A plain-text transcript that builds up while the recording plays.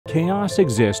CHÉOS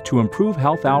exists to improve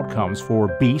health outcomes for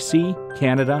BC,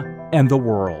 Canada, and the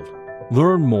world.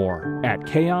 Learn more at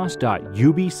chaos.ubc.ca.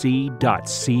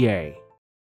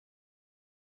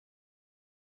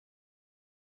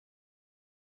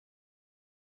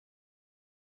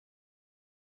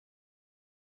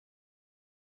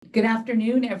 Good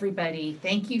afternoon, everybody.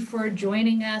 Thank you for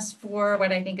joining us for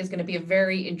what I think is going to be a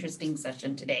very interesting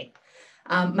session today.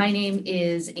 My name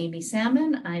is Amy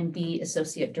Salmon. I'm the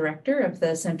Associate Director of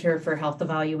the Center for Health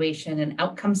Evaluation and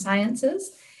Outcome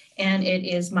Sciences, and it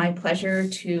is my pleasure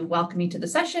to welcome you to the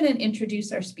session and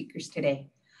introduce our speakers today.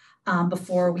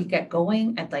 Before we get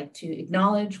going, I'd like to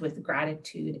acknowledge with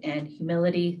gratitude and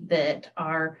humility that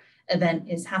our event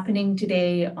is happening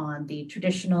today on the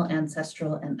traditional,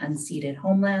 ancestral, and unceded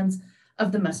homelands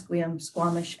of the Musqueam,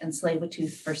 Squamish, and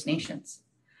Tsleil-Waututh First Nations.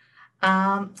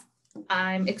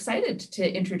 I'm excited to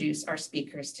introduce our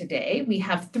speakers today. We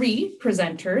have three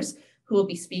presenters who will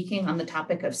be speaking on the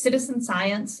topic of citizen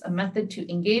science, a method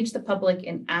to engage the public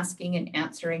in asking and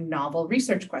answering novel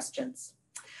research questions.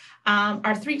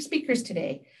 Our three speakers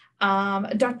today,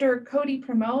 Dr. Codie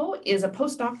Primeau is a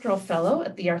postdoctoral fellow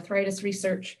at the Arthritis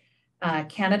Research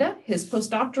Canada. His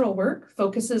postdoctoral work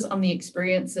focuses on the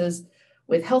experiences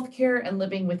with healthcare and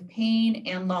living with pain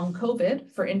and long COVID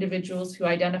for individuals who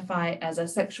identify as a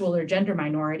sexual or gender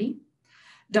minority.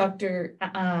 Dr.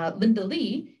 Linda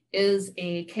Lee is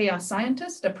a CHÉOS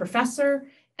scientist, a professor,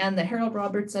 and the Harold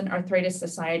Robertson Arthritis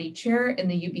Society Chair in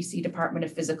the UBC Department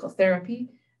of Physical Therapy,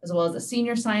 as well as a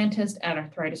senior scientist at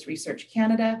Arthritis Research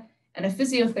Canada and a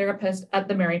physiotherapist at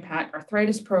the Mary Pat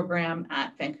Arthritis Program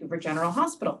at Vancouver General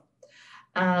Hospital.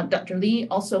 Dr. Lee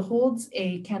also holds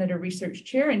a Canada Research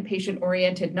Chair in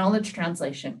Patient-Oriented Knowledge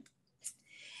Translation.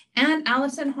 And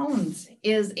Alison Hoens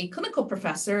is a clinical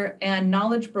professor and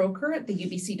knowledge broker at the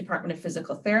UBC Department of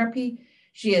Physical Therapy.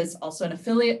 She is also an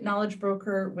affiliate knowledge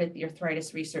broker with the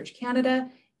Arthritis Research Canada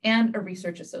and a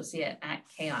research associate at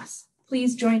CHÉOS.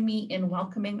 Please join me in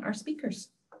welcoming our speakers.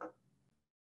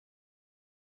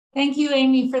 Thank you,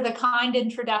 Amy, for the kind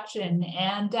introduction.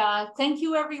 And thank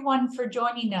you, everyone, for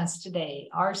joining us today.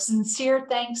 Our sincere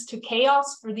thanks to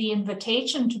CHÉOS for the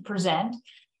invitation to present,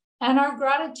 and our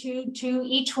gratitude to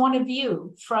each one of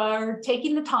you for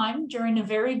taking the time during a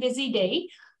very busy day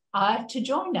to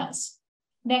join us.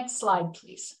 Next slide,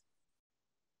 please.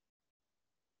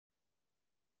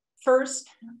 First,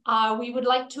 we would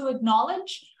like to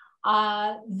acknowledge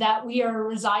that we are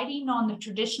residing on the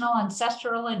traditional,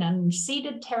 ancestral, and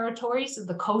unceded territories of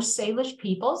the Coast Salish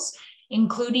peoples,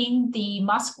 including the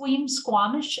Musqueam,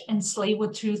 Squamish, and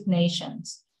Tsleil-Waututh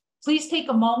nations. Please take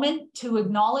a moment to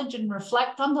acknowledge and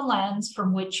reflect on the lands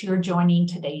from which you're joining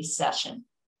today's session.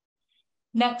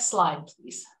 Next slide,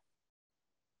 please.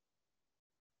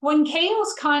 When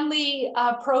CHÉOS kindly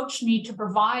approached me to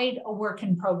provide a work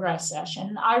in progress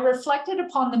session, I reflected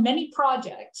upon the many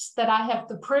projects that I have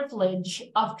the privilege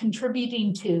of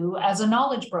contributing to as a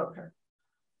knowledge broker.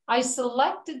 I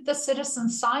selected the Citizen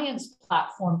Science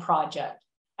Platform project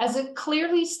as it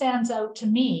clearly stands out to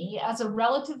me as a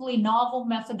relatively novel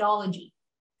methodology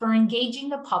for engaging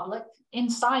the public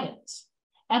in science.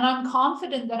 And I'm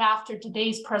confident that after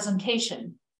today's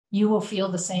presentation, you will feel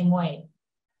the same way.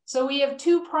 So we have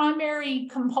two primary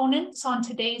components on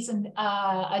today's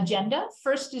agenda.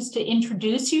 First is to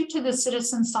introduce you to the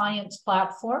Citizen Science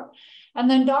Platform, and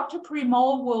then Dr.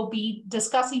 Primeau will be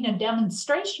discussing a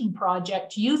demonstration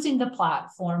project using the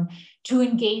platform to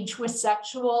engage with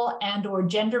sexual and/or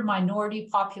gender minority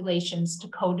populations to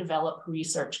co-develop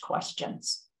research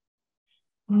questions.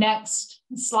 Next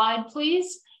slide,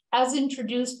 please. As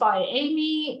introduced by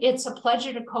Amy, it's a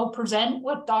pleasure to co-present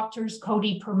with Drs.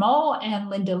 Codie Primeau and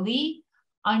Linda Lee.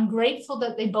 I'm grateful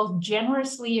that they both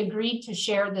generously agreed to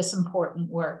share this important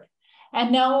work.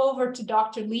 And now over to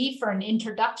Dr. Lee for an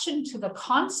introduction to the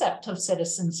concept of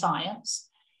citizen science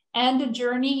and a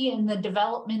journey in the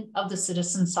development of the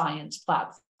Citizen Science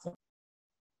Platform.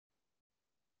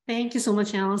 Thank you so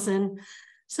much, Alison.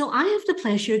 So I have the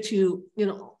pleasure to,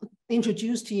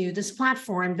 introduce to you this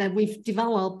platform that we've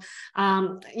developed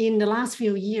in the last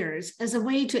few years as a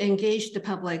way to engage the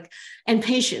public and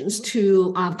patients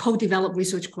to co-develop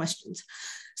research questions.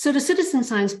 So the Citizen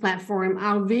Science Platform,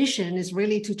 our vision is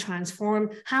really to transform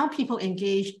how people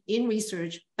engage in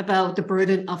research about the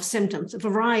burden of symptoms, a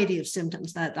variety of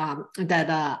symptoms that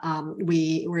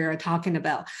we are talking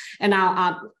about. And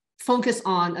I'll focus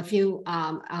on a few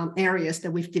areas that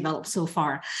we've developed so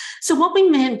far. So what we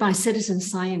meant by citizen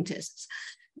scientists,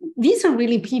 these are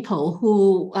really people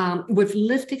who with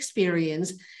lived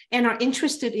experience and are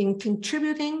interested in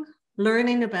contributing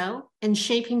learning about, and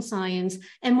shaping science,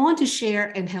 and want to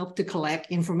share and help to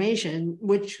collect information,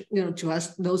 which, to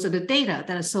us, those are the data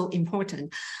that are so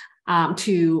important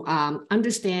to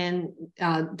understand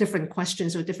different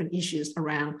questions or different issues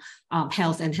around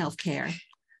health and healthcare.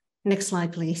 Next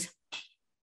slide, please.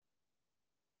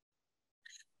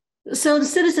 So the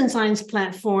Citizen Science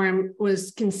Platform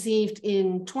was conceived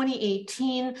in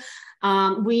 2018.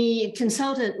 We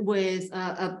consulted with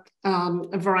a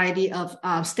variety of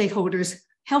stakeholders,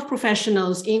 health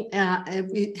professionals,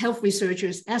 health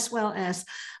researchers, as well as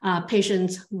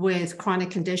patients with chronic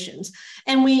conditions.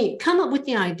 And we come up with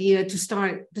the idea to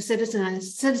start the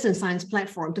Citizen Science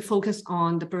Platform to focus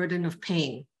on the burden of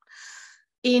pain.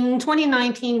 In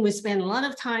 2019, we spent a lot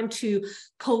of time to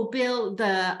co-build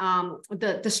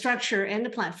the structure and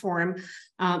the platform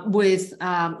with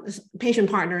patient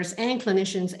partners and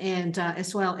clinicians, and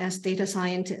as well as data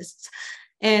scientists.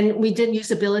 And we did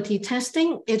usability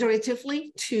testing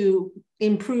iteratively to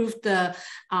improve the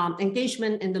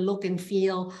engagement and the look and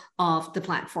feel of the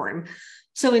platform.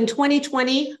 So in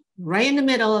 2020, right in the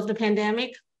middle of the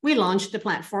pandemic, we launched the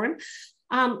platform.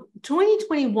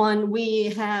 2021, we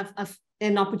have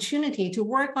an opportunity to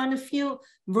work on a few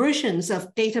versions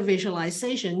of data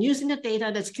visualization using the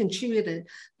data that's contributed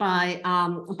by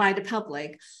the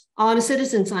public on a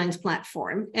Citizen Science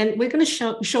Platform. And we're going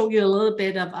to show you a little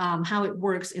bit of how it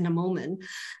works in a moment.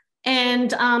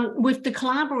 And with the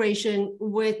collaboration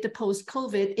with the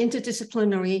post-COVID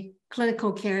interdisciplinary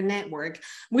clinical care network,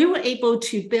 we were able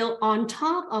to build on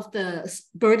top of the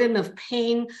burden of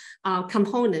pain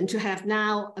component to have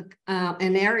now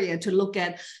an area to look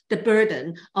at the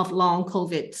burden of long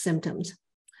COVID symptoms.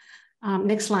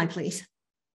 Next slide, please.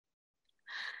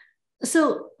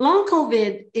 So long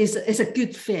COVID is a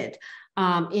good fit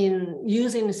in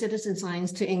using the citizen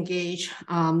science to engage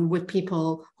with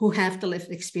people who have the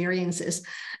lived experiences.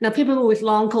 Now, people with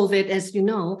long COVID, as you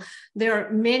know, there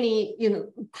are many,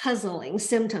 puzzling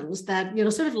symptoms that,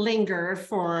 sort of linger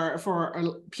for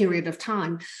a period of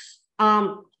time.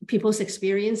 People's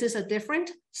experiences are different.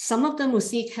 Some of them will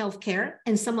seek healthcare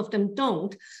and some of them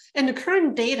don't. And the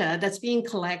current data that's being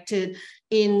collected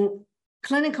in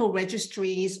clinical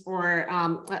registries or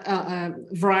a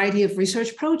variety of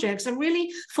research projects are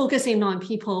really focusing on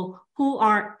people who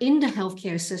are in the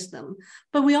healthcare system.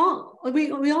 But we all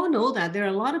know that there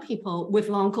are a lot of people with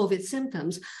long COVID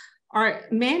symptoms are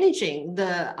managing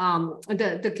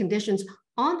the conditions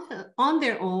on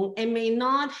their own and may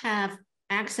not have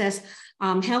access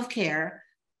healthcare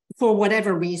for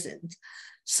whatever reasons.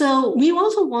 So we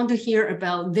also want to hear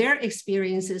about their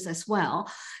experiences as well.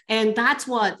 And that's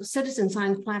what Citizen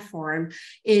Science Platform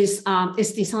is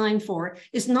designed for.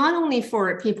 It's not only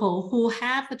for people who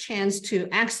have a chance to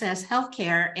access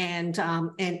healthcare and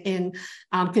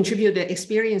contribute their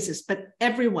experiences, but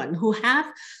everyone who have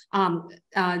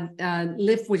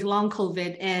lived with long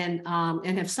COVID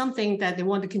and have something that they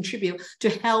want to contribute to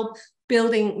help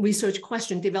building research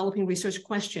question, developing research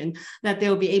question, that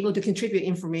they'll be able to contribute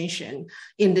information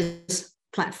in this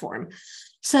platform.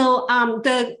 So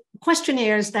the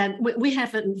questionnaires that we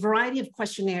have a variety of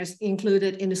questionnaires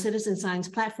included in the Citizen Science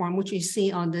Platform, which you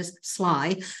see on this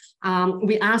slide.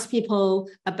 We ask people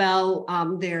about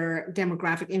their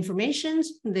demographic information,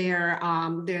 their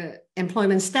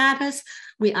employment status.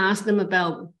 We ask them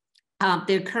about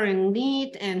their current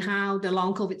need and how the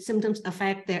long COVID symptoms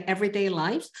affect their everyday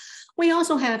lives. We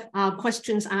also have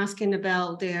questions asking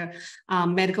about their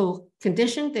medical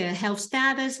condition, their health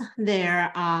status,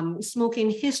 their smoking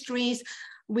histories.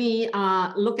 We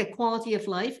look at quality of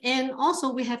life, and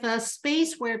also we have a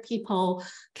space where people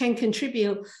can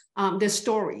contribute their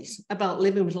stories about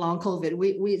living with long COVID.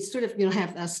 We sort of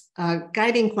have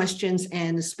guiding questions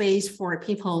and a space for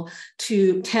people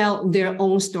to tell their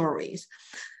own stories.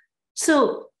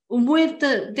 So with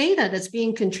the data that's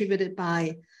being contributed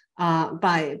by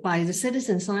the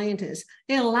citizen scientists,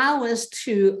 they allow us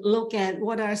to look at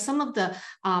what are some of the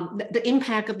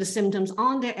impact of the symptoms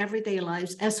on their everyday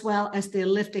lives, as well as their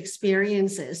lived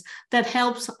experiences. That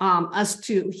helps us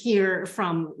to hear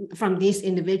from these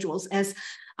individuals as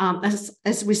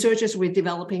researchers. We're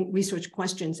developing research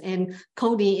questions, and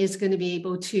Codie is going to be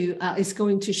able to is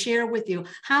going to share with you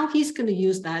how he's going to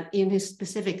use that in his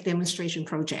specific demonstration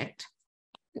project.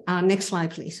 Next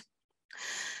slide, please.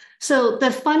 So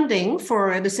the funding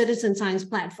for the Citizen Science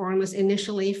Platform was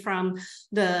initially from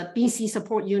the BC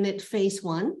Support Unit Phase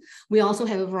 1. We also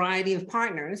have a variety of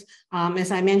partners.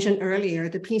 As I mentioned earlier,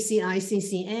 the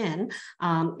PCICCN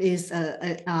is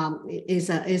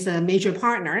a major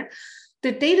partner.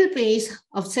 The database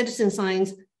of citizen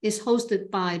science is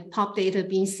hosted by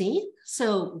PopData BC.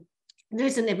 So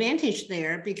there's an advantage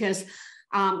there because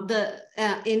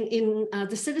the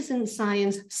citizen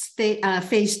science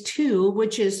phase 2,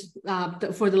 which is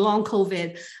for the long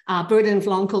COVID, burden of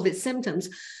long COVID symptoms,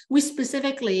 we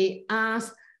specifically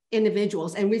asked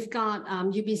individuals, and we've got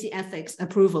UBC ethics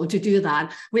approval to do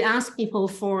that. We ask people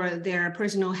for their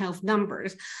personal health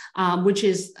numbers, which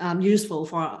is useful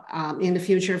for in the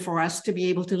future for us to be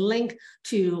able to link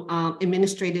to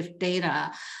administrative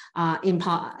data in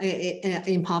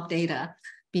POP data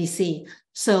BC.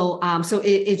 So,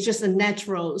 it's just a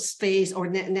natural space or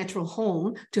natural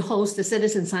home to host the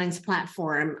citizen science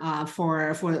platform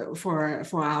for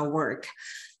our work.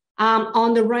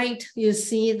 On the right, you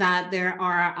see that there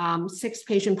are 6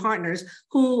 patient partners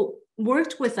who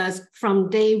worked with us from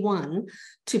day one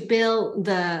to build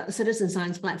the citizen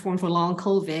science platform for long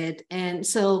COVID. And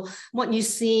so what you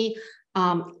see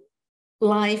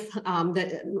live for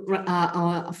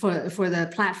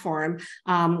the platform,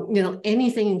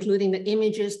 anything including the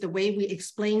images, the way we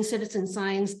explain citizen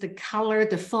science, the color,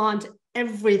 the font,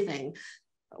 everything.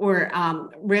 Or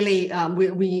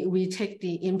we take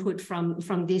the input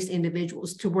from these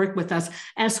individuals to work with us,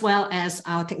 as well as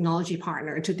our technology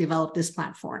partner to develop this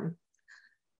platform.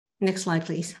 Next slide,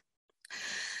 please.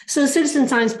 So the Citizen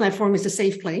Science Platform is a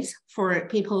safe place for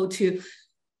people to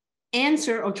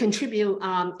answer or contribute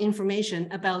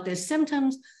information about their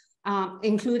symptoms,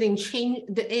 including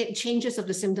changes of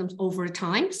the symptoms over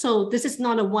time. So this is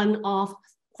not a one-off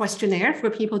questionnaire for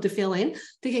people to fill in.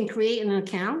 They can create an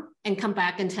account and come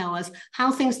back and tell us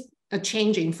how things are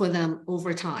changing for them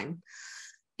over time.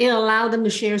 It allowed them to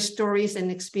share stories and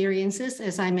experiences,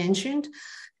 as I mentioned,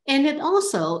 and it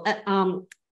also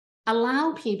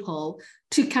allow people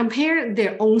to compare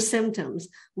their own symptoms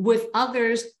with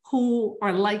others who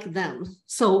are like them.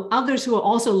 So others who are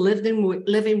also living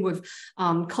with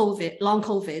COVID, long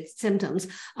COVID symptoms,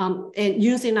 and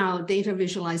using our data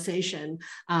visualization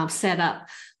setup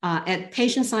at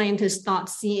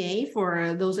patientscientist.ca.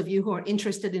 For those of you who are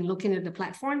interested in looking at the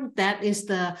platform, that is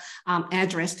the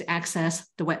address to access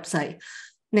the website.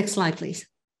 Next slide, please.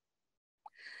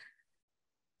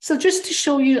 So just to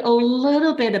show you a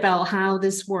little bit about how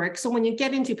this works. So when you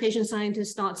get into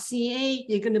patientscientist.ca,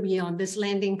 you're going to be on this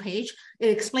landing page. It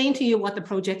explains to you what the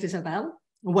project is about,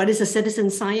 what is a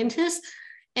citizen scientist,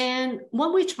 and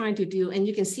what we're trying to do. And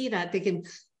you can see that they can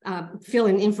fill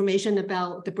in information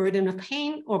about the burden of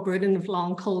pain or burden of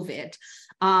long COVID.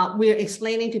 We're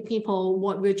explaining to people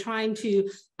what we're trying to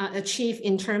achieve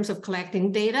in terms of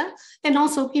collecting data, and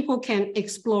also people can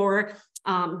explore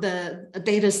the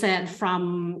data set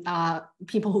from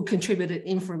people who contributed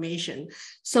information.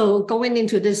 So going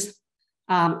into this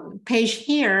page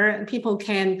here, people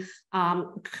can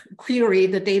query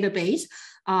the database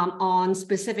on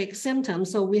specific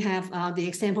symptoms. So we have the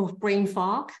example of brain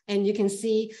fog, and you can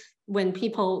see when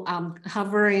people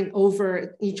hovering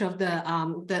over each of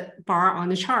the bar on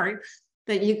the chart,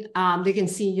 that they can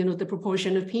see, the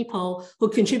proportion of people who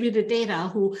contributed data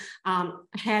who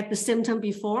had the symptom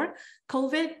before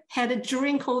COVID, had it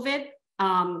during COVID,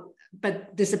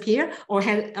 but disappear, or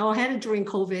had it during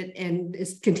COVID and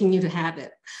continue to have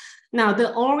it. Now,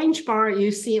 the orange bar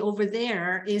you see over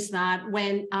there is that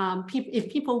when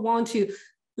if people want to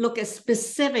look at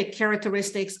specific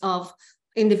characteristics of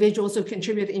individuals who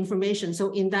contribute information.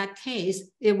 So in that case,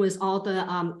 it was all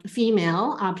the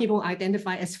female, people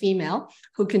identify as female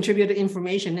who contributed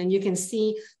information. And you can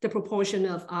see the proportion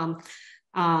of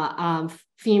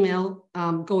female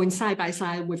going side by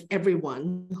side with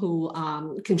everyone who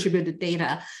contributed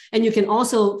data. And you can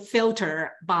also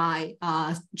filter by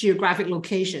geographic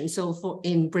location. So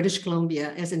in British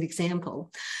Columbia, as an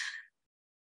example.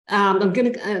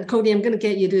 Codie, I'm gonna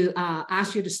get you to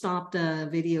ask you to stop the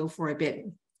video for a bit.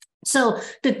 So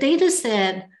the data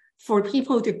set for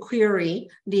people to query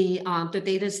the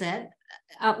data set,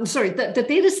 the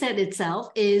data set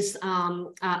itself is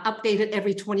updated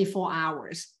every 24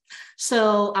 hours.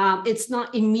 So it's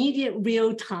not immediate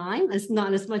real time. It's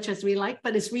not as much as we like,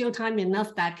 but it's real time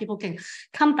enough that people can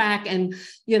come back and,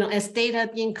 as data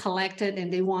being collected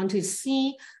and they want to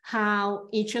see how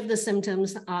each of the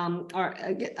symptoms are,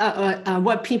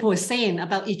 what people are saying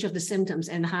about each of the symptoms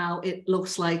and how it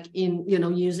looks like in,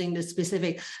 using the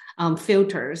specific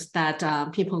filters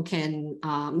that people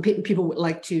would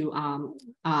like to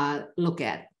look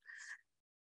at.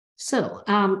 So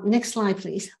next slide,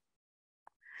 please.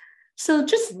 So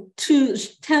just to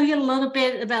tell you a little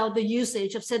bit about the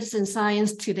usage of citizen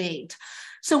science to date.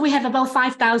 So we have about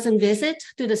 5,000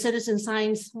 visits to the citizen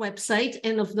science website,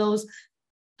 and of those,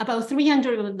 about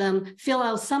 300 of them fill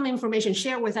out some information,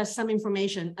 share with us some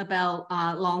information about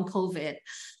long COVID.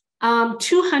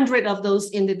 200 of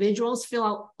those individuals fill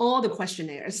out all the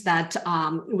questionnaires that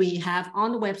we have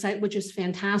on the website, which is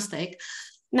fantastic.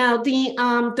 Now, the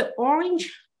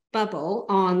orange bubble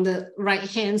on the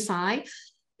right-hand side,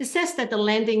 it says that the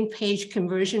landing page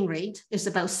conversion rate is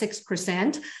about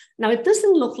 6%. Now, it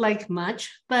doesn't look like much,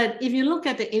 but if you look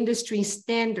at the industry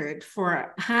standard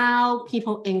for how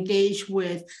people engage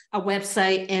with a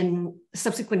website and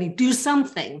subsequently do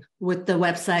something with the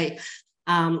website,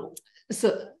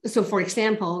 so for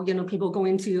example, people go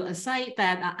into a site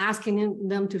that are asking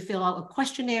them to fill out a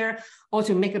questionnaire or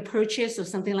to make a purchase or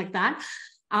something like that.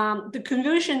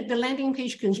 The landing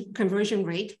page conversion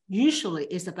rate usually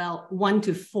is about 1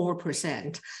 to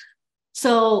 4%.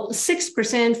 So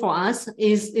 6% for us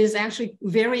is actually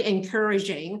very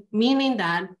encouraging, meaning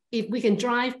that if we can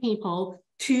drive people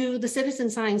to the Citizen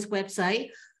Science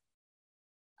website,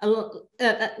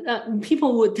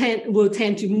 people will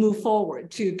tend to move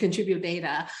forward to contribute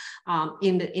data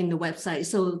in the website.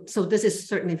 So this is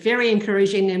certainly very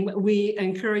encouraging, and we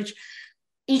encourage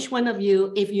each one of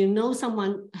you, if you know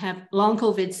someone have long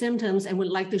COVID symptoms and would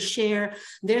like to share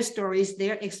their stories,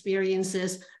 their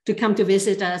experiences, to come to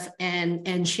visit us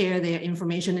and share their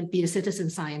information and be a citizen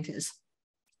scientist.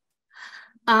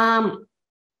 And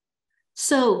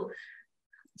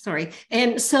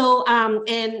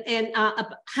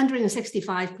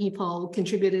 165 people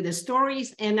contributed the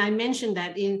stories. And I mentioned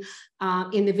that in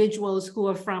individuals who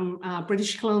are from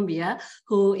British Columbia,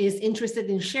 who is interested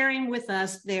in sharing with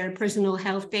us their personal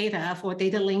health data for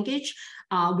data linkage,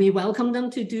 we welcome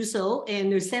them to do so.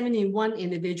 And there's 71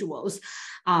 individuals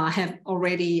have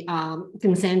already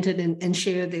consented and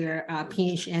shared their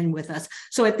PHN with us.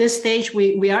 So at this stage,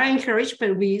 we are encouraged,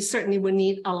 but we certainly would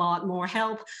need a lot more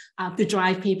help to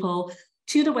drive people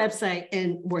to the website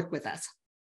and work with us.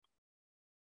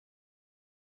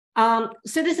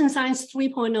 Citizen Science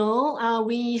 3.0,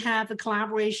 we have a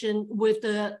collaboration with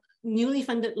the newly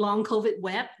funded Long COVID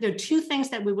Web. There are two things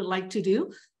that we would like to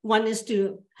do. One is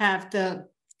to have the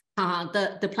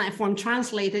platform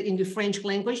translated into French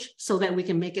language so that we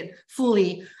can make it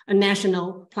fully a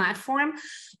national platform.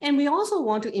 And we also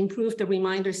want to improve the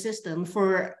reminder system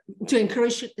to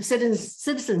encourage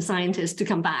citizen scientists to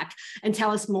come back and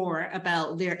tell us more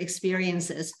about their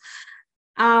experiences.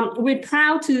 We're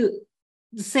proud to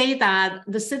say that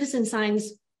the Citizen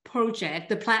Science project,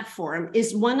 the platform,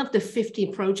 is one of the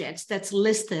 50 projects that's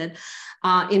listed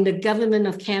in the Government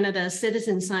of Canada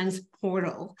Citizen Science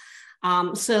portal.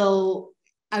 So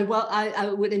I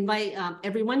would invite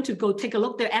everyone to go take a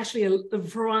look. There are actually a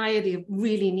variety of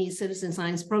really neat citizen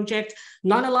science projects,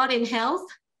 not a lot in health,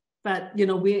 but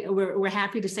we're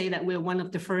happy to say that we're one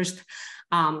of the first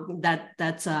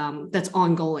that's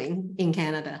ongoing in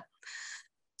Canada.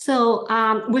 So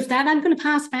with that, I'm going to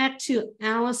pass back to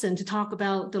Alison to talk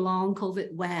about the Long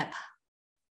COVID Web.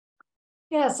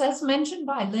 Yes, as mentioned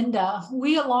by Linda,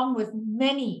 we, along with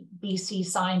many BC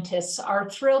scientists, are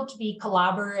thrilled to be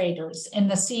collaborators in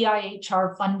the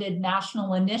CIHR-funded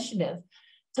national initiative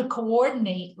to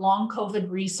coordinate long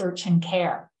COVID research and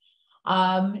care.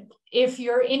 If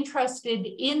you're interested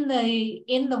in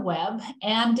the web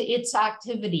and its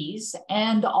activities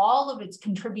and all of its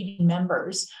contributing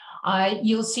members,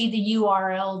 you'll see the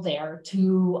URL there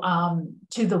to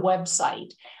the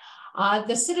website.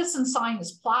 The Citizen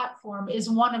Science platform is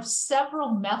one of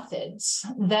several methods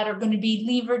that are going to be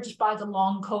leveraged by the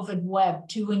Long COVID Web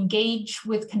to engage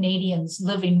with Canadians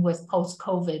living with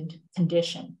post-COVID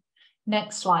condition.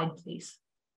 Next slide, please.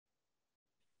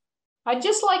 I'd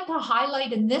just like to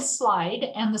highlight in this slide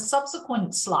and the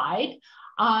subsequent slide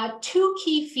two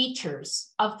key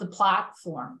features of the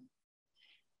platform.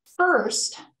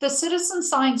 First, the Citizen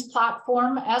Science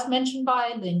platform, as mentioned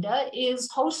by Linda, is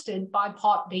hosted by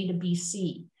Pot Data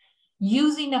BC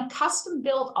using a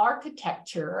custom-built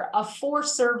architecture of 4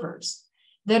 servers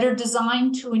that are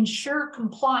designed to ensure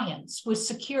compliance with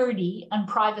security and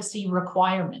privacy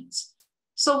requirements.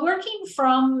 So working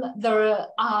from the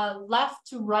left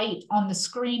to right on the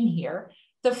screen here,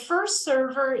 the first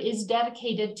server is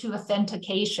dedicated to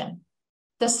authentication.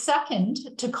 The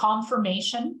second to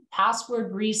confirmation,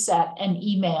 password reset and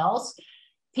emails,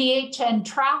 PHN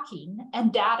tracking,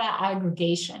 and data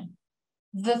aggregation.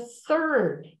 The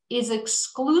third is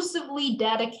exclusively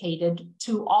dedicated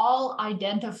to all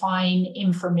identifying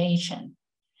information.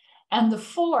 And the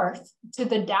fourth to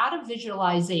the data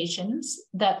visualizations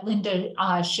that Linda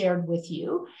shared with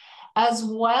you, as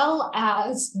well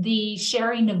as the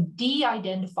sharing of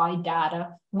de-identified data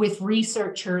with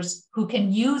researchers who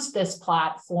can use this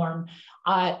platform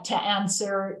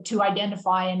to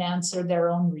identify and answer their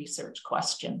own research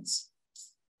questions.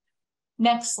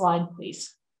 Next slide,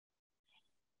 please.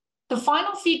 The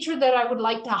final feature that I would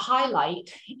like to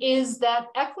highlight is that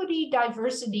equity,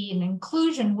 diversity, and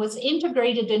inclusion was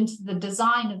integrated into the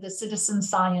design of the citizen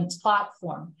science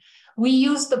platform. We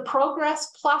used the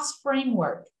Progress Plus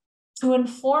framework to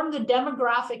inform the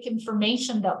demographic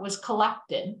information that was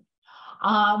collected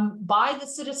by the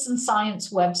citizen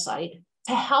science website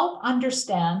to help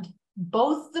understand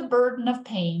both the burden of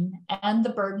pain and the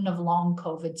burden of long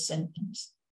COVID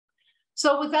symptoms.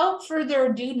 So without further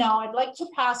ado now, I'd like to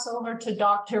pass over to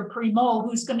Dr. Primeau,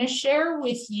 who's going to share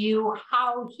with you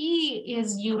how he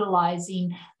is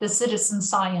utilizing the citizen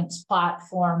science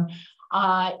platform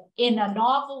in a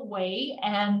novel way.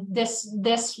 And this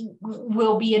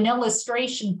will be an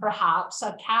illustration, perhaps,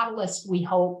 a catalyst, we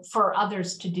hope, for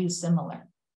others to do similar.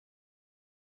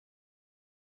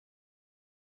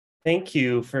 Thank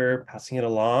you for passing it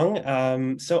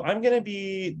along. So I'm going to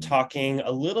be talking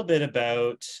a little bit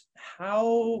about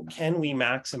how can we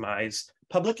maximize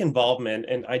public involvement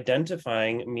in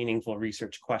identifying meaningful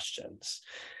research questions.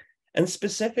 And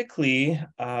specifically,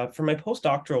 for my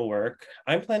postdoctoral work,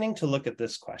 I'm planning to look at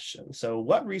this question. So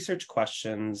what research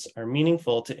questions are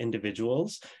meaningful to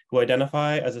individuals who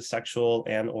identify as a sexual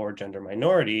and/or gender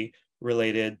minority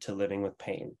related to living with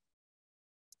pain?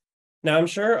 Now, I'm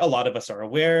sure a lot of us are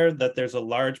aware that there's a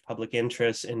large public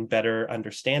interest in better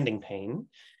understanding pain.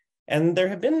 And there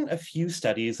have been a few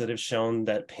studies that have shown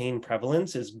that pain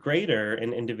prevalence is greater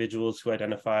in individuals who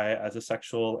identify as a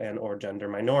sexual and/or gender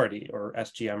minority, or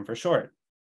SGM for short.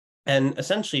 And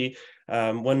essentially,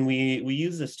 when we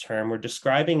use this term, we're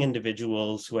describing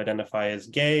individuals who identify as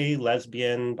gay,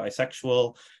 lesbian,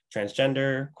 bisexual,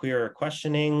 transgender, queer or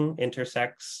questioning,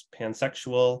 intersex,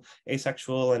 pansexual,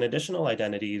 asexual, and additional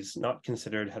identities not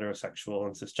considered heterosexual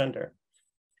and cisgender.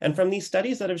 And from these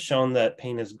studies that have shown that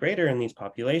pain is greater in these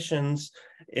populations,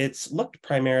 it's looked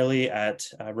primarily at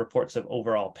reports of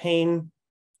overall pain,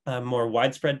 more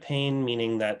widespread pain,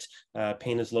 meaning that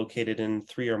pain is located in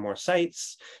 3 or more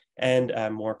sites, and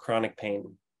more chronic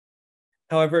pain.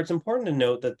 However, it's important to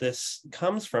note that this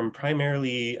comes from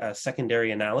primarily secondary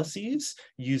analyses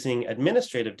using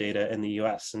administrative data in the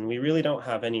US, and we really don't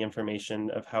have any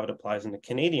information of how it applies in the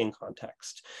Canadian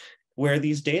context, where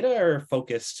these data are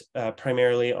focused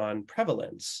primarily on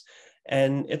prevalence.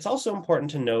 And it's also important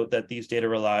to note that these data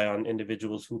rely on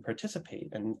individuals who participate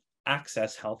and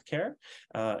access healthcare.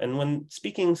 And when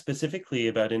speaking specifically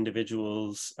about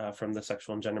individuals from the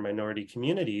sexual and gender minority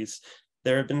communities,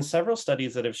 there have been several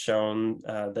studies that have shown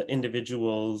that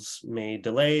individuals may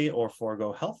delay or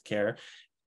forego healthcare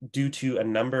due to a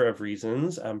number of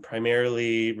reasons,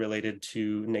 primarily related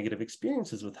to negative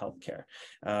experiences with healthcare,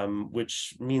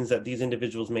 which means that these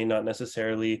individuals may not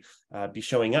necessarily be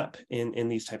showing up in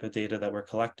these type of data that we're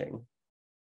collecting.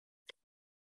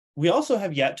 We also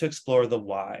have yet to explore the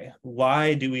why.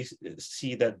 Why do we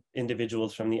see that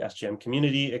individuals from the SGM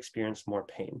community experience more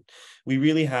pain? We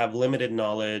really have limited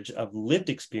knowledge of lived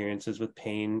experiences with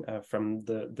pain from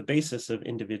the basis of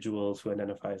individuals who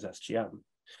identify as SGM.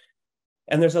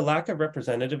 And there's a lack of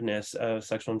representativeness of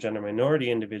sexual and gender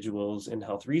minority individuals in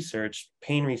health research,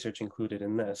 pain research included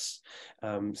in this.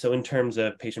 So in terms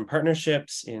of patient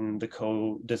partnerships, in the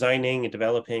co-designing and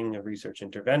developing of research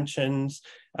interventions,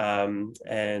 and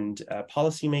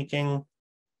policymaking,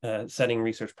 setting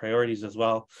research priorities as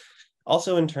well.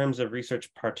 Also in terms of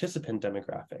research participant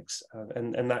demographics,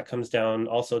 and that comes down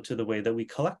also to the way that we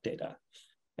collect data.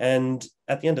 And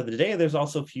at the end of the day, there's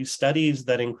also a few studies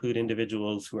that include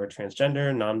individuals who are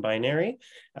transgender, non-binary,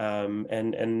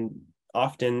 and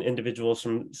often individuals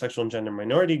from sexual and gender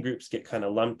minority groups get kind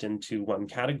of lumped into one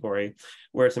category,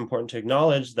 where it's important to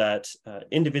acknowledge that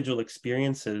individual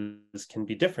experiences can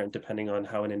be different depending on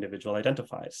how an individual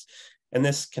identifies. And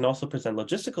this can also present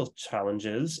logistical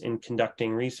challenges in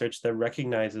conducting research that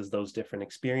recognizes those different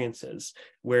experiences,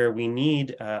 where we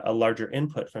need a larger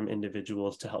input from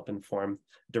individuals to help inform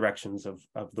directions of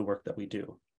the work that we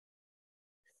do.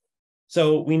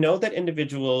 So we know that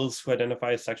individuals who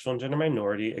identify as sexual and gender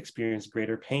minority experience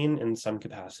greater pain in some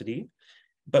capacity,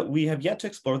 but we have yet to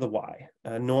explore the why,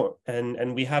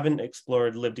 and we haven't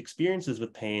explored lived experiences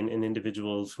with pain in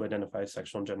individuals who identify as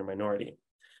sexual and gender minority.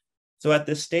 So at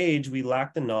this stage, we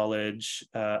lack the knowledge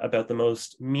about the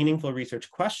most meaningful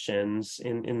research questions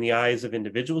in the eyes of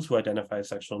individuals who identify as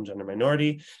sexual and gender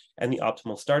minority, and the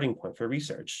optimal starting point for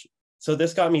research. So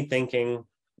this got me thinking,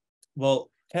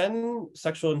 well, can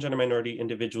sexual and gender minority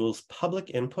individuals' public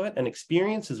input and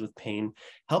experiences with pain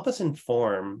help us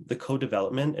inform the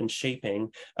co-development and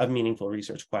shaping of meaningful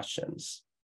research questions?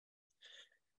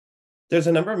 There's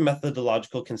a number of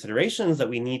methodological considerations that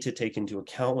we need to take into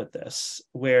account with this,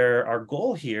 where our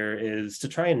goal here is to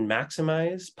try and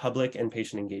maximize public and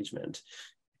patient engagement.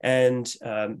 And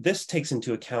this takes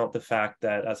into account the fact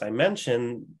that, as I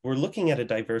mentioned, we're looking at a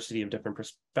diversity of different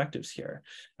perspectives here.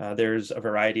 There's a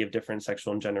variety of different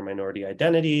sexual and gender minority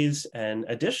identities and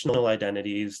additional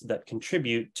identities that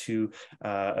contribute to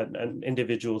an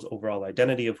individual's overall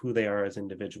identity of who they are as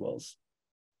individuals.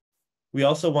 We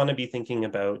also want to be thinking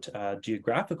about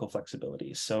geographical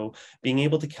flexibility. So being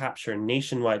able to capture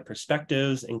nationwide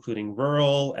perspectives, including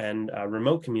rural and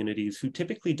remote communities who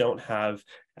typically don't have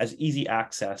as easy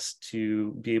access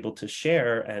to be able to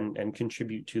share and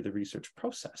contribute to the research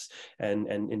process and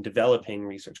in developing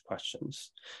research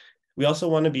questions. We also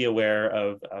want to be aware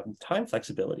of time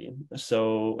flexibility.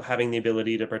 So having the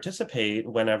ability to participate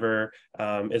whenever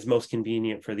is most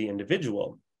convenient for the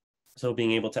individual. So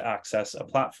being able to access a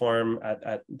platform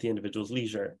at the individual's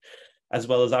leisure, as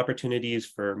well as opportunities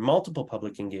for multiple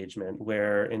public engagement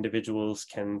where individuals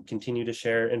can continue to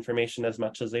share information as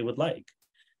much as they would like.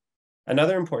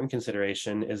 Another important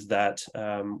consideration is that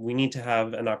we need to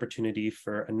have an opportunity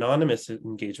for anonymous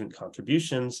engagement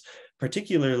contributions,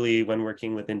 particularly when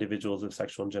working with individuals of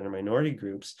sexual and gender minority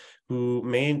groups who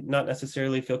may not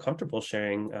necessarily feel comfortable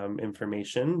sharing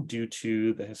information due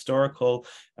to the historical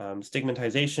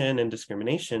stigmatization and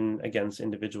discrimination against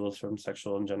individuals from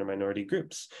sexual and gender minority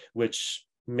groups, which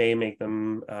may make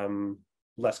them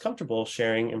less comfortable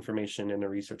sharing information in a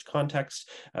research context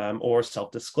or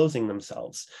self-disclosing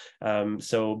themselves.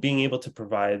 So being able to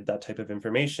provide that type of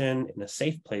information in a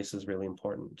safe place is really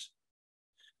important.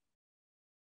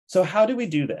 So how do we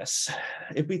do this?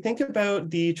 If we think about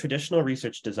the traditional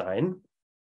research design,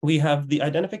 we have the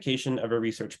identification of a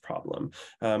research problem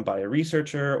by a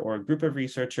researcher or a group of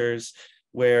researchers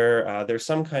where there's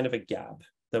some kind of a gap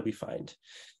that we find.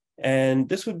 And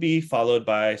this would be followed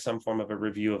by some form of a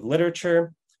review of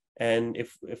literature. And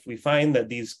if we find that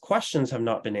these questions have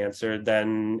not been answered,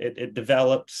 then it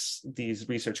develops these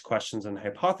research questions and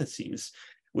hypotheses,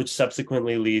 which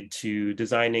subsequently lead to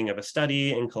designing of a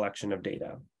study and collection of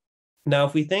data. Now,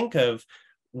 if we think of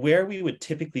where we would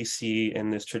typically see in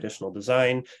this traditional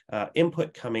design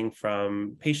input coming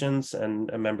from patients and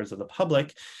members of the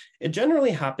public, it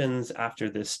generally happens after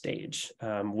this stage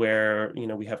where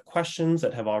we have questions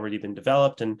that have already been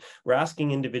developed, and we're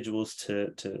asking individuals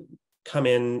to come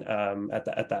in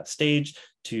at that stage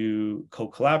to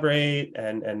co-collaborate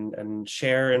and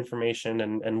share information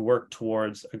and work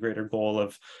towards a greater goal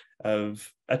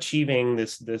of achieving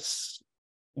this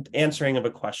answering of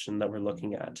a question that we're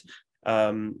looking at.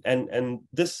 And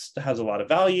this has a lot of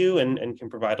value and can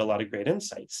provide a lot of great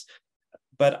insights.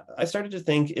 But I started to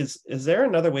think, is there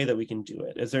another way that we can do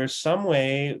it? Is there some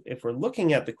way, if we're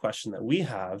looking at the question that we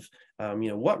have,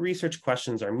 what research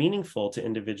questions are meaningful to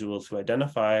individuals who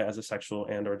identify as a sexual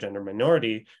and or gender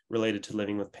minority related to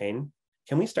living with pain?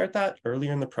 Can we start that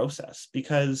earlier in the process?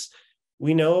 Because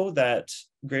we know that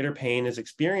greater pain is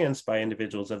experienced by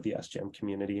individuals of the SGM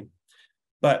community.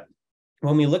 But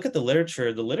when we look at the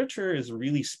literature is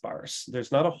really sparse.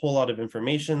 There's not a whole lot of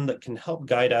information that can help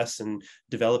guide us in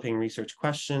developing research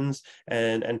questions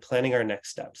and planning our next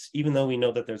steps, even though we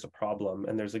know that there's a problem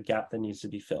and there's a gap that needs to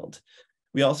be filled.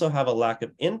 We also have a lack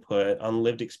of input on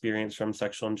lived experience from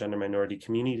sexual and gender minority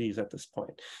communities at this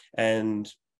point. And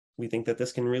we think that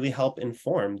this can really help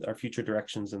inform our future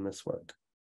directions in this work.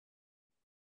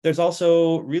 There's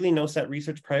also really no set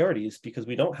research priorities because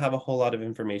we don't have a whole lot of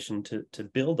information to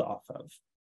build off of.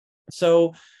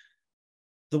 So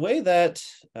the way that,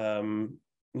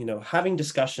 having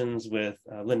discussions with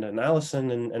Linda and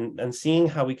Alison and seeing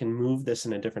how we can move this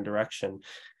in a different direction,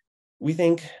 we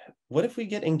think, what if we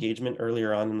get engagement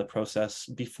earlier on in the process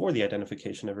before the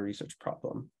identification of a research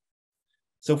problem?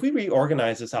 So if we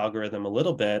reorganize this algorithm a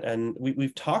little bit, and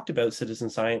we've talked about citizen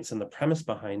science and the premise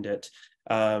behind it,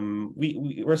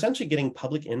 we're essentially getting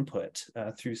public input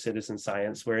through citizen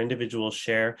science, where individuals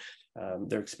share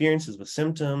their experiences with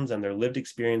symptoms and their lived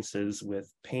experiences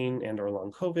with pain and or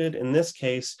long COVID. In this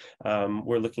case,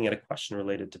 we're looking at a question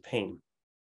related to pain.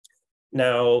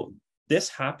 Now, this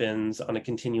happens on a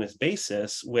continuous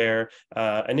basis where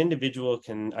an individual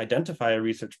can identify a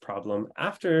research problem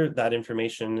after that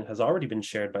information has already been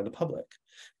shared by the public.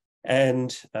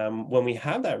 And when we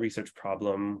have that research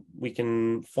problem, we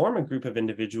can form a group of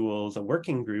individuals, a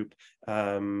working group,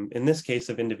 in this case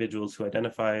of individuals who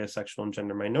identify as sexual and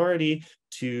gender minority,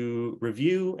 to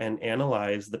review and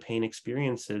analyze the pain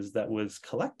experiences that was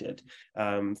collected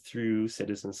through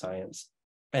citizen science,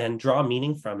 and draw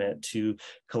meaning from it to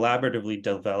collaboratively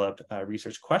develop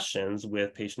research questions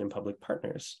with patient and public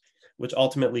partners, which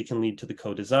ultimately can lead to the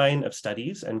co-design of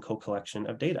studies and co-collection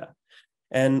of data.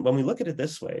 And when we look at it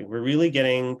this way, we're really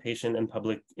getting patient and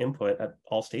public input at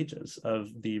all stages of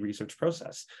the research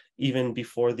process, even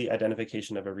before the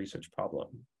identification of a research problem.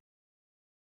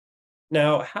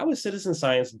 Now, how is citizen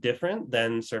science different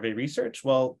than survey research?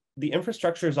 Well, the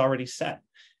infrastructure is already set.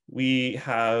 We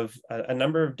have a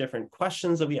number of different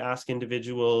questions that we ask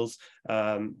individuals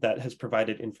that has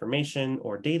provided information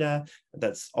or data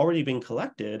that's already been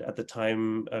collected at the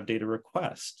time of data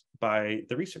request by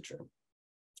the researcher.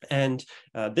 And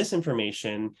this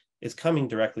information is coming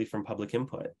directly from public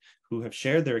input, who have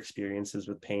shared their experiences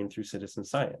with pain through citizen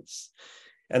science.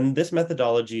 And this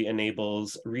methodology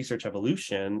enables research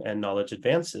evolution and knowledge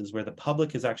advances where the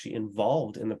public is actually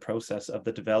involved in the process of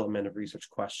the development of research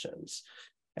questions.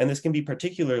 And this can be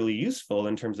particularly useful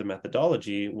in terms of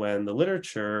methodology when the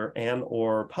literature and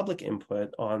or public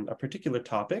input on a particular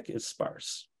topic is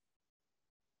sparse.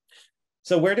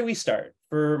 So where do we start?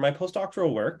 For my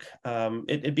postdoctoral work,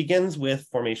 it begins with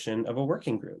formation of a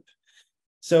working group.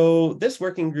 So this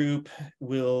working group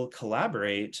will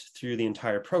collaborate through the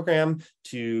entire program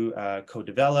to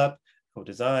co-develop,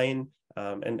 co-design,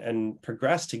 and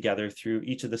progress together through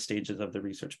each of the stages of the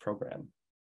research program.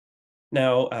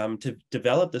 Now, to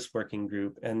develop this working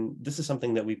group, and this is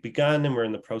something that we've begun and we're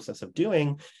in the process of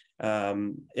doing,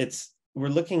 we're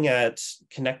looking at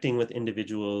connecting with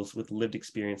individuals with lived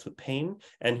experience with pain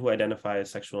and who identify as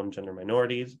sexual and gender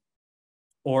minorities,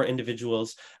 or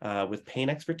individuals with pain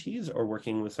expertise or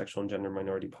working with sexual and gender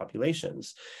minority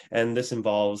populations. And this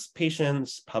involves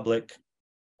patients, public,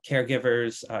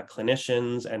 caregivers,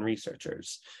 clinicians, and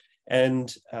researchers.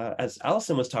 And as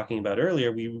Alison was talking about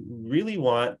earlier, we really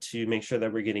want to make sure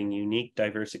that we're getting unique,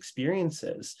 diverse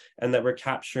experiences and that we're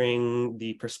capturing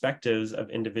the perspectives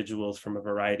of individuals from a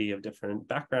variety of different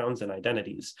backgrounds and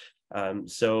identities.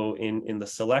 So in the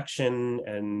selection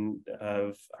and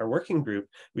of our working group,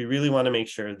 we really want to make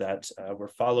sure that we're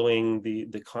following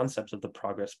the concepts of the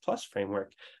Progress Plus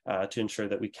framework to ensure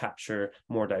that we capture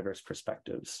more diverse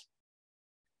perspectives.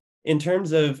 In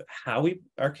terms of how we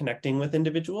are connecting with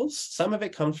individuals, some of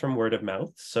it comes from word of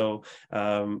mouth. So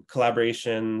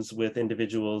collaborations with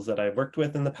individuals that I've worked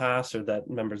with in the past or that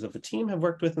members of the team have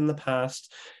worked with in the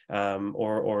past,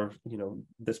 or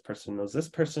this person knows this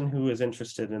person who is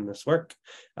interested in this work.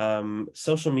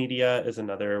 Social media is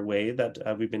another way that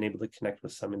we've been able to connect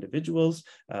with some individuals.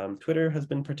 Twitter has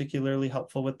been particularly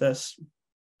helpful with this,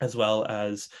 as well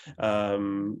as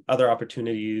other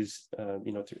opportunities,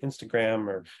 through Instagram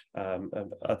or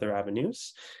other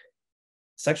avenues.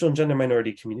 Sexual and gender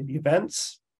minority community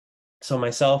events. So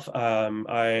myself,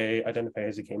 I identify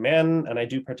as a gay man, and I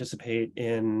do participate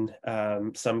in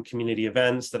some community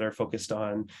events that are focused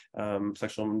on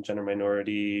sexual and gender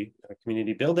minority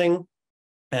community building.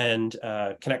 And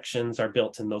connections are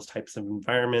built in those types of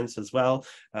environments as well,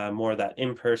 more of that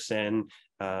in-person,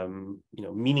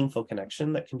 meaningful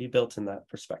connection that can be built in that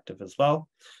perspective as well.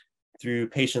 Through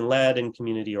patient-led and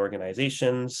community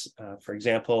organizations, for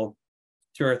example,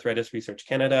 through Arthritis Research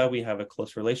Canada, we have a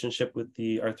close relationship with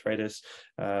the Arthritis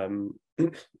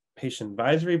Patient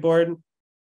Advisory Board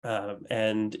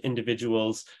and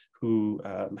individuals who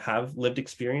have lived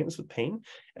experience with pain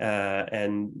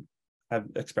and have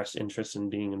expressed interest in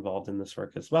being involved in this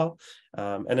work as well.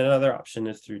 And another option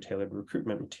is through tailored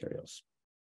recruitment materials.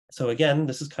 So again,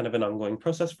 this is kind of an ongoing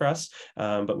process for us,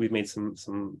 but we've made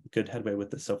some good headway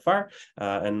with this so far,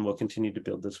 and we'll continue to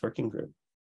build this working group.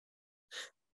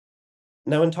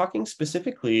 Now, in talking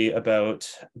specifically about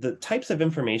the types of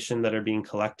information that are being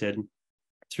collected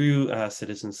through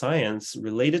citizen science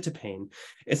related to pain,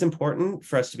 it's important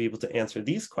for us to be able to answer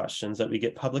these questions that we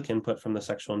get public input from the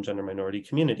sexual and gender minority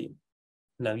community.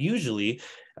 Now, usually,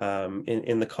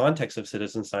 in the context of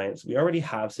citizen science, we already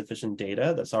have sufficient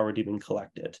data that's already been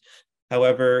collected.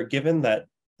 However, given that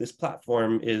this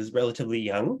platform is relatively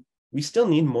young, we still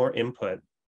need more input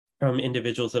from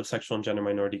individuals of sexual and gender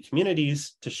minority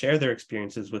communities to share their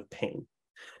experiences with pain.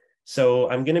 So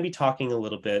I'm going to be talking a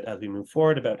little bit as we move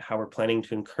forward about how we're planning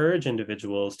to encourage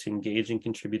individuals to engage and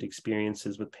contribute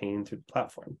experiences with pain through the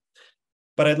platform.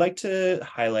 But I'd like to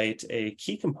highlight a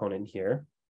key component here.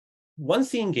 Once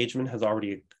the engagement has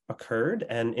already occurred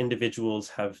and individuals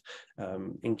have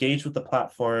engaged with the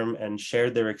platform and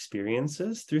shared their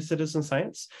experiences through citizen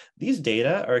science, these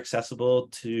data are accessible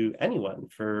to anyone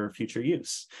for future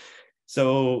use.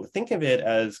 So think of it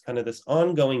as kind of this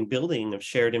ongoing building of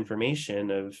shared information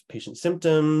of patient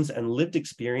symptoms and lived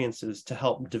experiences to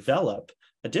help develop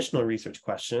additional research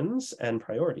questions and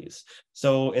priorities.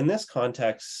 So in this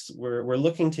context, we're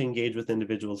looking to engage with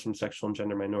individuals from sexual and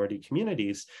gender minority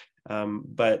communities,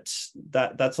 but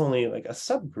that's only like a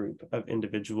subgroup of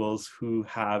individuals who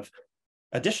have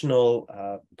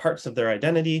additional parts of their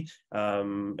identity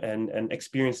and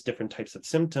experience different types of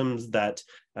symptoms that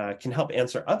can help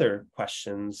answer other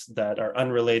questions that are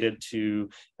unrelated to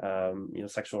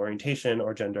sexual orientation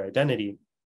or gender identity.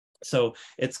 So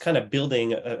it's kind of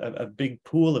building a big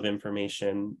pool of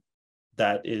information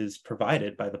that is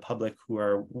provided by the public who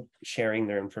are sharing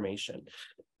their information.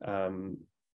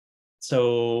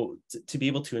 So to be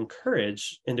able to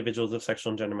encourage individuals of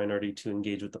sexual and gender minority to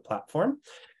engage with the platform,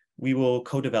 we will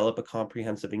co-develop a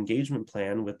comprehensive engagement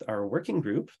plan with our working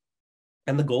group.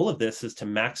 And the goal of this is to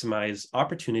maximize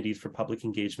opportunities for public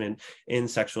engagement in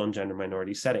sexual and gender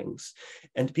minority settings.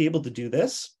 And to be able to do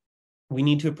this, we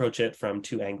need to approach it from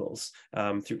two angles,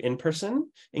 through in-person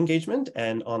engagement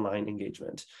and online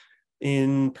engagement.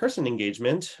 In-person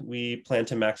engagement, we plan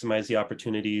to maximize the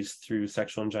opportunities through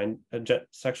sexual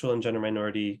and gender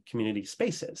minority community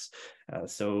spaces.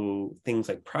 So things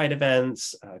like pride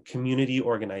events, community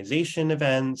organization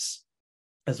events,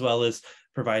 as well as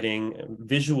providing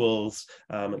visuals,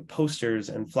 like posters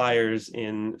and flyers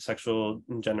in sexual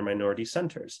and gender minority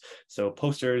centers. So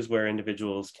posters where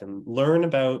individuals can learn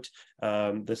about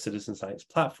the citizen science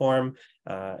platform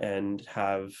and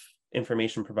have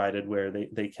information provided where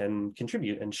they can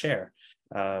contribute and share,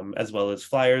 as well as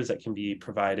flyers that can be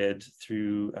provided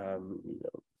through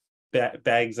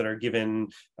bags that are given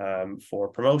for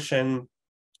promotion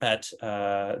at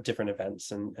different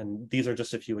events. And these are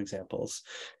just a few examples.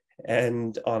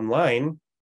 And online,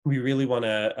 we really want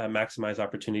to maximize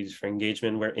opportunities for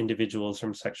engagement where individuals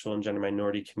from sexual and gender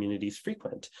minority communities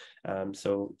frequent.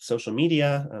 So social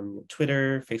media,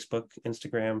 Twitter, Facebook,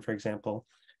 Instagram, for example.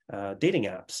 Dating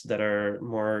apps that are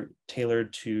more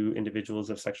tailored to individuals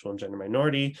of sexual and gender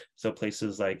minority. So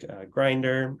places like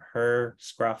Grindr, Her,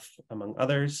 Scruff, among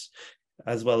others,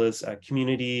 as well as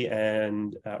community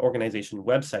and organization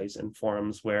websites and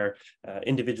forums where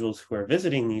individuals who are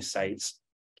visiting these sites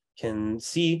can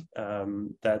see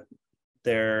that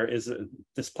there is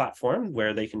this platform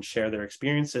where they can share their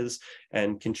experiences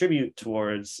and contribute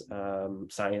towards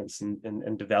science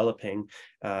and developing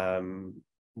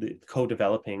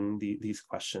co-developing these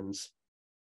questions.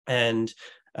 And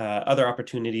other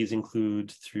opportunities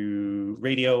include through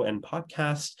radio and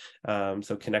podcast,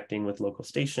 so connecting with local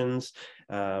stations,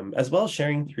 as well as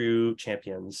sharing through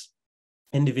champions,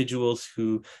 individuals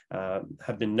who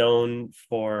have been known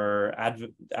for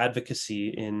advocacy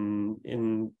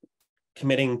in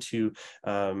committing to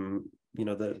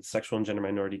the sexual and gender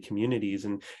minority communities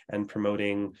and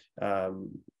promoting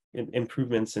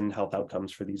improvements in health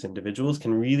outcomes for these individuals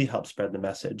can really help spread the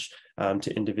message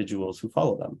to individuals who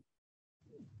follow them.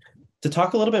 To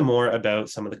talk a little bit more about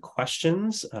some of the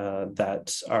questions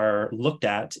that are looked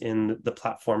at in the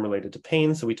platform related to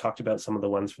pain. So we talked about some of the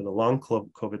ones for the long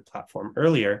COVID platform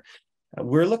earlier.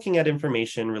 We're looking at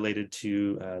information related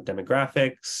to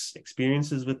demographics,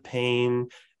 experiences with pain,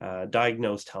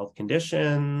 diagnosed health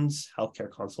conditions,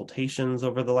 healthcare consultations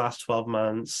over the last 12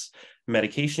 months,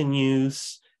 medication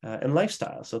use, and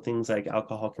lifestyle. So things like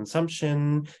alcohol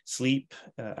consumption, sleep,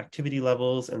 activity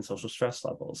levels, and social stress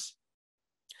levels.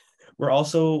 We're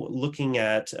also looking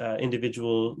at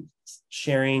individuals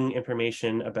sharing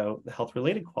information about the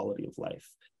health-related quality of life,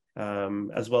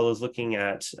 as well as looking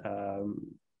at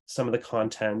some of the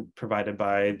content provided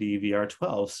by the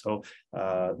VR12. So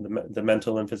the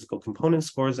mental and physical component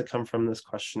scores that come from this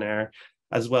questionnaire,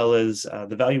 as well as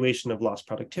the valuation of lost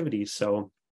productivity.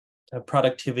 So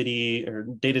productivity or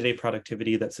day-to-day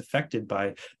productivity that's affected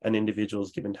by an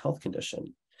individual's given health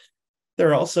condition. There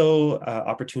are also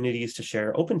opportunities to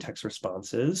share open text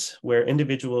responses where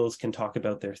individuals can talk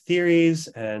about their theories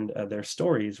and their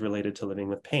stories related to living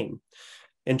with pain.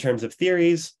 In terms of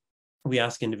theories, we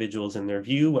ask individuals in their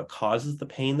view what causes the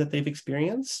pain that they've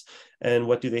experienced and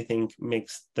what do they think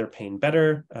makes their pain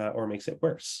better or makes it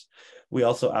worse. We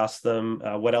also ask them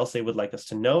what else they would like us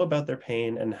to know about their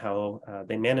pain and how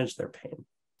they manage their pain.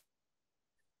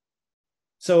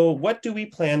 So what do we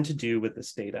plan to do with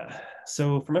this data?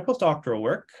 So for my postdoctoral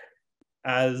work,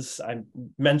 as I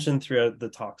mentioned throughout the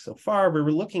talk so far,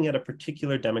 we're looking at a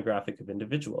particular demographic of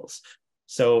individuals.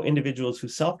 So individuals who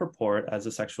self-report as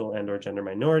a sexual and/or gender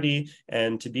minority,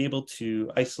 and to be able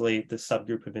to isolate the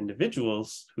subgroup of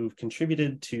individuals who've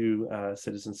contributed to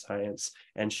citizen science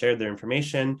and shared their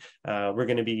information, we're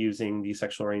going to be using the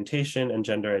sexual orientation and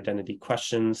gender identity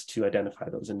questions to identify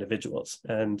those individuals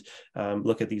and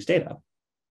look at these data.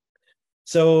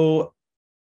 So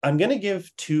I'm going to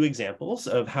give two examples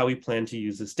of how we plan to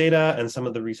use this data and some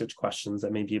of the research questions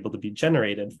that may be able to be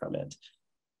generated from it.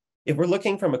 If we're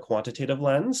looking from a quantitative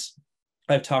lens,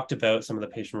 I've talked about some of the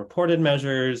patient-reported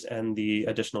measures and the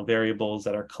additional variables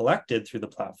that are collected through the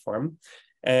platform.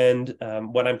 And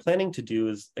what I'm planning to do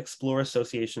is explore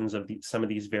associations of some of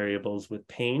these variables with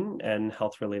pain and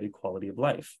health-related quality of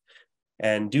life,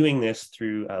 and doing this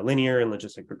through linear and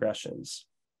logistic regressions.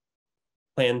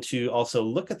 Plan to also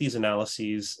look at these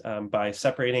analyses by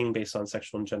separating based on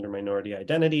sexual and gender minority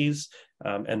identities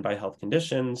and by health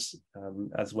conditions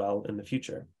as well in the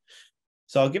future.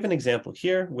 So I'll give an example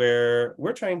here where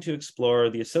we're trying to explore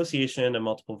the association of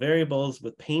multiple variables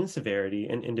with pain severity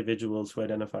in individuals who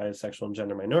identify as sexual and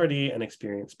gender minority and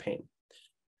experience pain.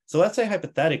 So let's say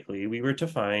hypothetically, we were to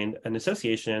find an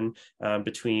association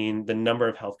between the number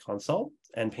of health consults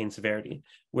and pain severity,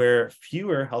 where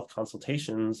fewer health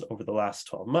consultations over the last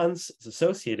 12 months is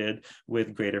associated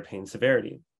with greater pain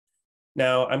severity.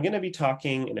 Now, I'm going to be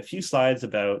talking in a few slides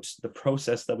about the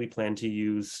process that we plan to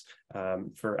use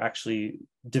for actually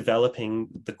developing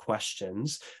the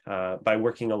questions by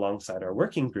working alongside our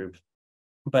working group.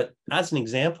 But as an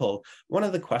example, one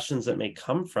of the questions that may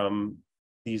come from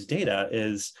these data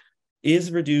is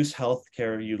reduced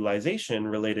healthcare utilization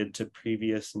related to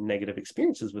previous negative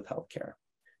experiences with healthcare?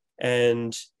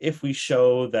 And if we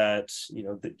show that,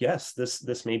 that yes,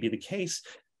 this may be the case,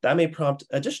 that may prompt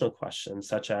additional questions,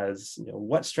 such as,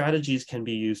 what strategies can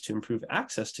be used to improve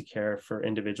access to care for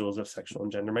individuals of sexual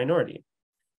and gender minority?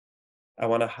 I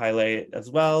want to highlight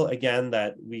as well, again,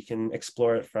 that we can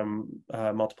explore it from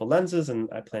multiple lenses, and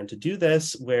I plan to do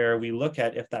this, where we look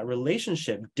at if that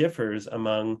relationship differs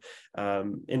among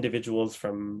individuals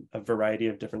from a variety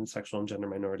of different sexual and gender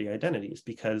minority identities,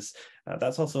 because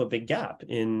that's also a big gap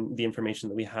in the information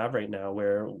that we have right now,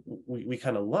 where we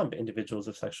kind of lump individuals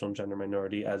of sexual and gender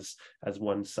minority as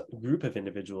one group of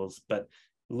individuals, but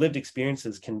lived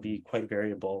experiences can be quite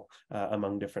variable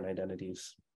among different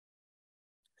identities.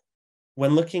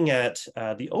 When looking at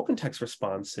the open text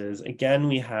responses, again,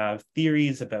 we have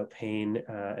theories about pain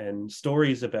and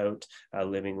stories about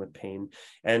living with pain.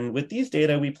 And with these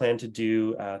data, we plan to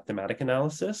do thematic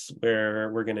analysis, where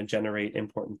we're going to generate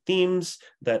important themes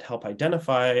that help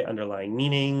identify underlying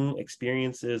meaning,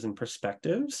 experiences, and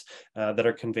perspectives that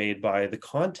are conveyed by the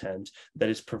content that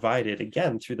is provided,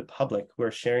 again, through the public who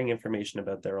are sharing information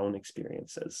about their own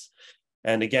experiences.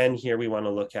 And again, here we want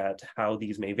to look at how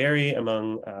these may vary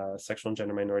among sexual and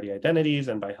gender minority identities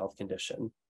and by health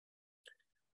condition.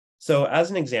 So as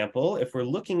an example, if we're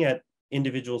looking at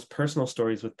individuals' personal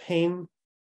stories with pain,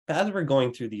 as we're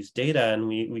going through these data and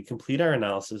we complete our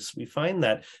analysis, we find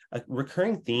that a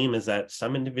recurring theme is that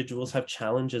some individuals have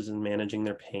challenges in managing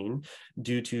their pain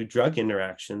due to drug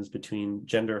interactions between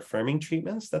gender-affirming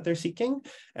treatments that they're seeking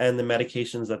and the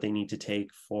medications that they need to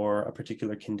take for a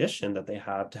particular condition that they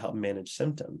have to help manage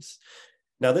symptoms.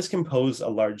 Now, this can pose a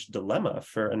large dilemma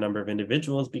for a number of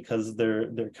individuals because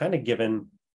they're kind of given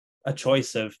a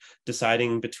choice of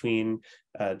deciding between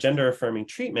gender-affirming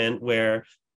treatment, where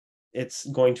it's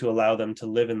going to allow them to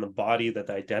live in the body that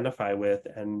they identify with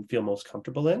and feel most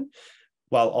comfortable in,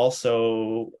 while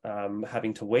also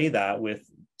having to weigh that with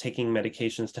taking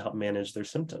medications to help manage their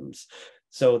symptoms.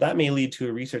 So that may lead to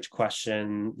a research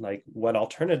question like, what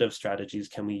alternative strategies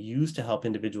can we use to help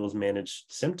individuals manage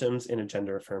symptoms in a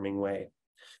gender-affirming way?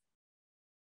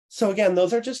 So again,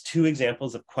 those are just two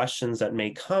examples of questions that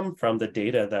may come from the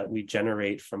data that we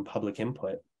generate from public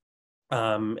input.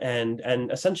 And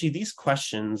essentially these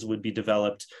questions would be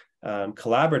developed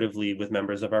collaboratively with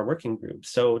members of our working group.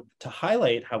 So to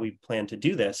highlight how we plan to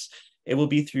do this, it will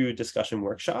be through discussion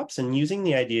workshops and using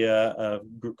the idea of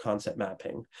group concept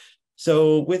mapping.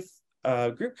 So with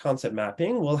group concept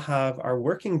mapping, we'll have our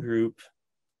working group,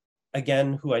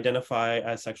 again, who identify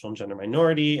as sexual and gender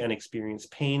minority and experience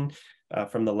pain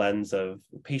from the lens of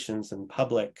patients and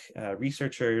public,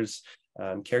 researchers,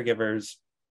 caregivers.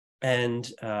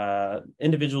 And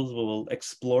individuals will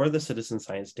explore the citizen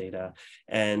science data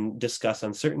and discuss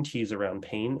uncertainties around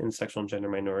pain in sexual and gender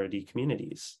minority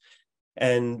communities.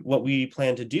 And what we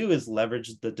plan to do is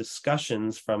leverage the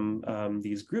discussions from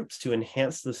these groups to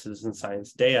enhance the citizen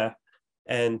science data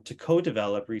and to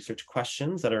co-develop research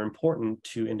questions that are important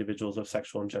to individuals of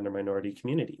sexual and gender minority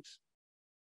communities.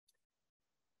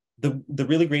 The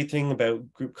really great thing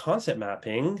about group concept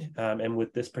mapping and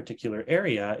with this particular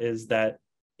area is that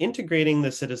integrating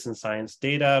the citizen science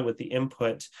data with the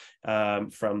input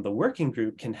from the working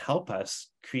group can help us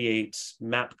create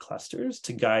map clusters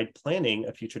to guide planning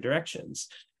of future directions.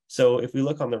 So if we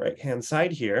look on the right-hand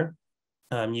side here,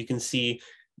 you can see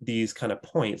these kind of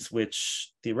points,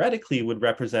 which theoretically would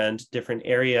represent different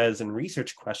areas and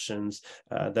research questions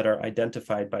that are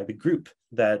identified by the group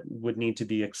that would need to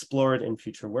be explored in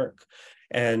future work.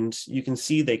 And you can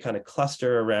see they kind of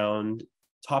cluster around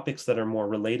topics that are more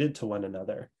related to one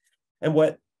another. And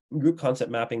what group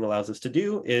concept mapping allows us to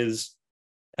do is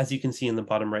as you can see in the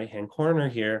bottom right-hand corner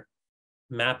here,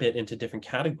 map it into different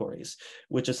categories,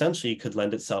 which essentially could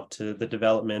lend itself to the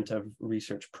development of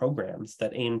research programs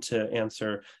that aim to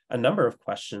answer a number of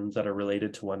questions that are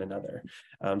related to one another.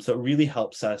 So it really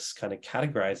helps us kind of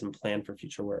categorize and plan for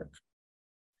future work.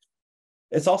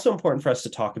 It's also important for us to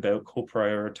talk about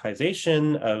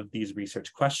co-prioritization of these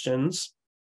research questions.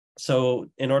 So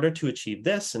in order to achieve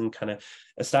this and kind of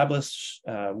establish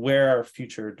where our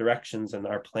future directions and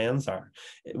our plans are,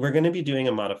 we're going to be doing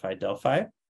a modified Delphi,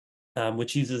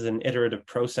 which uses an iterative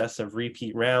process of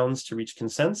repeat rounds to reach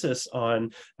consensus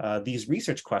on these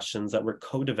research questions that were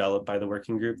co-developed by the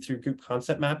working group through group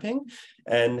concept mapping,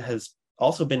 and has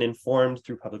also been informed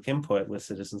through public input with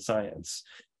citizen science.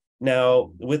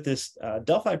 Now, with this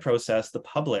Delphi process, the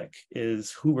public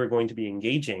is who we're going to be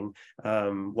engaging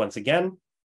once again,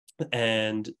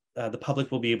 and the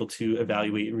public will be able to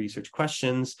evaluate research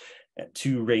questions,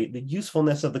 to rate the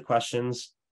usefulness of the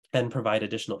questions, and provide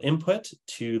additional input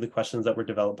to the questions that were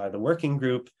developed by the working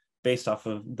group based off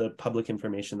of the public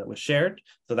information that was shared.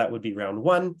 So that would be round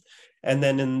one. And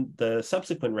then in the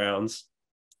subsequent rounds,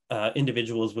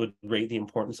 individuals would rate the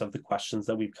importance of the questions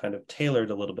that we've kind of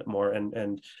tailored a little bit more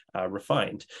and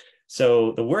refined.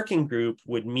 So the working group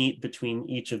would meet between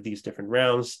each of these different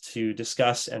rounds to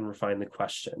discuss and refine the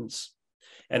questions.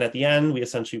 And at the end, we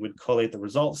essentially would collate the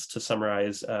results to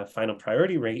summarize final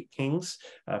priority rankings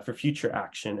for future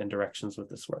action and directions with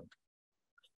this work.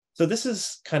 So this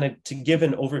is kind of to give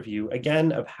an overview,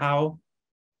 again, of how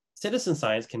citizen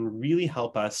science can really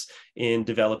help us in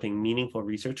developing meaningful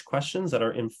research questions that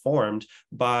are informed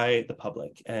by the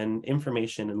public and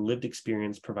information and lived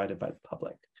experience provided by the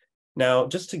public. Now,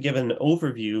 just to give an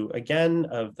overview, again,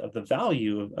 of the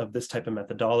value of this type of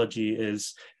methodology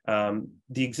is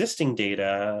the existing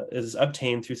data is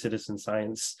obtained through citizen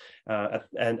science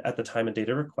and at the time of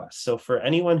data request. So for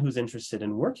anyone who's interested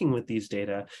in working with these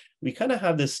data, we kind of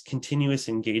have this continuous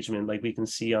engagement, like we can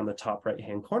see on the top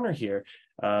right-hand corner here,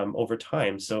 over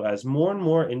time. So as more and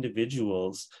more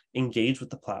individuals engage with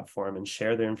the platform and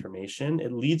share their information,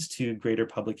 it leads to greater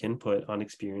public input on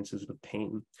experiences with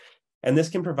pain. And this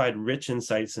can provide rich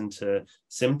insights into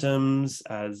symptoms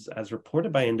as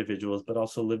reported by individuals, but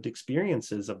also lived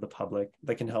experiences of the public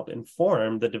that can help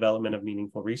inform the development of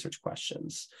meaningful research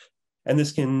questions. And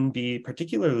this can be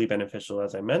particularly beneficial,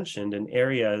 as I mentioned, in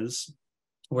areas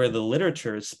where the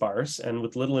literature is sparse and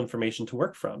with little information to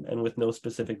work from and with no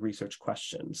specific research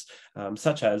questions,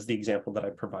 such as the example that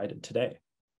I provided today.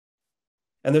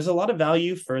 And there's a lot of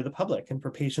value for the public and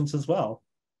for patients as well.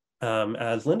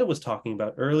 As Linda was talking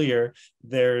about earlier,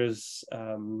 there's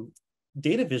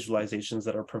data visualizations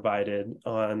that are provided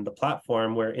on the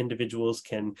platform where individuals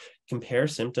can compare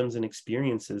symptoms and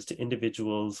experiences to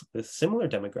individuals with similar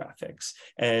demographics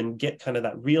and get kind of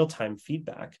that real-time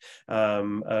feedback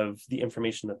of the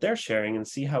information that they're sharing and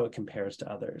see how it compares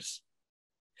to others.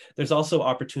 There's also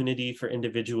opportunity for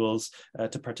individuals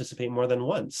to participate more than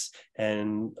once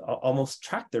and almost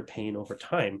track their pain over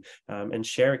time and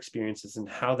share experiences and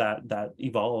how that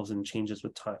evolves and changes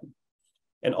with time.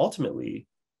 And ultimately,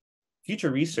 future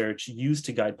research used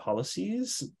to guide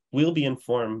policies will be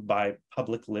informed by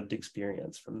public lived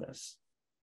experience from this.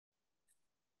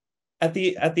 At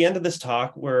the end of this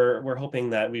talk, we're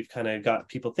hoping that we've kind of got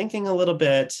people thinking a little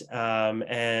bit,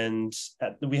 and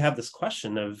we have this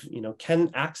question of, can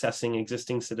accessing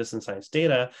existing citizen science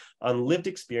data on lived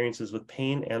experiences with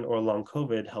pain and or long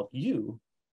COVID help you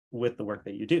with the work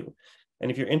that you do? And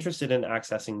if you're interested in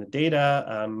accessing the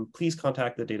data, please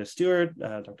contact the data steward,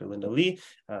 Dr. Linda Lee.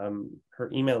 Her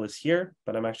email is here,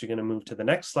 but I'm actually going to move to the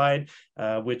next slide,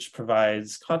 which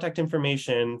provides contact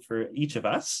information for each of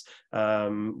us.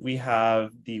 We have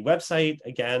the website,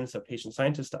 again, so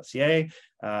patientscientist.ca,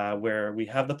 where we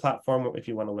have the platform if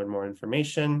you want to learn more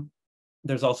information.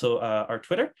 There's also our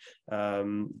Twitter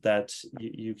that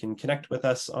you can connect with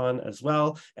us on as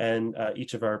well, and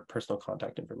each of our personal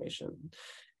contact information.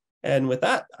 And with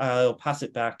that, I'll pass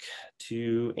it back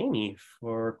to Amy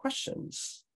for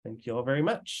questions. Thank you all very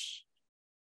much.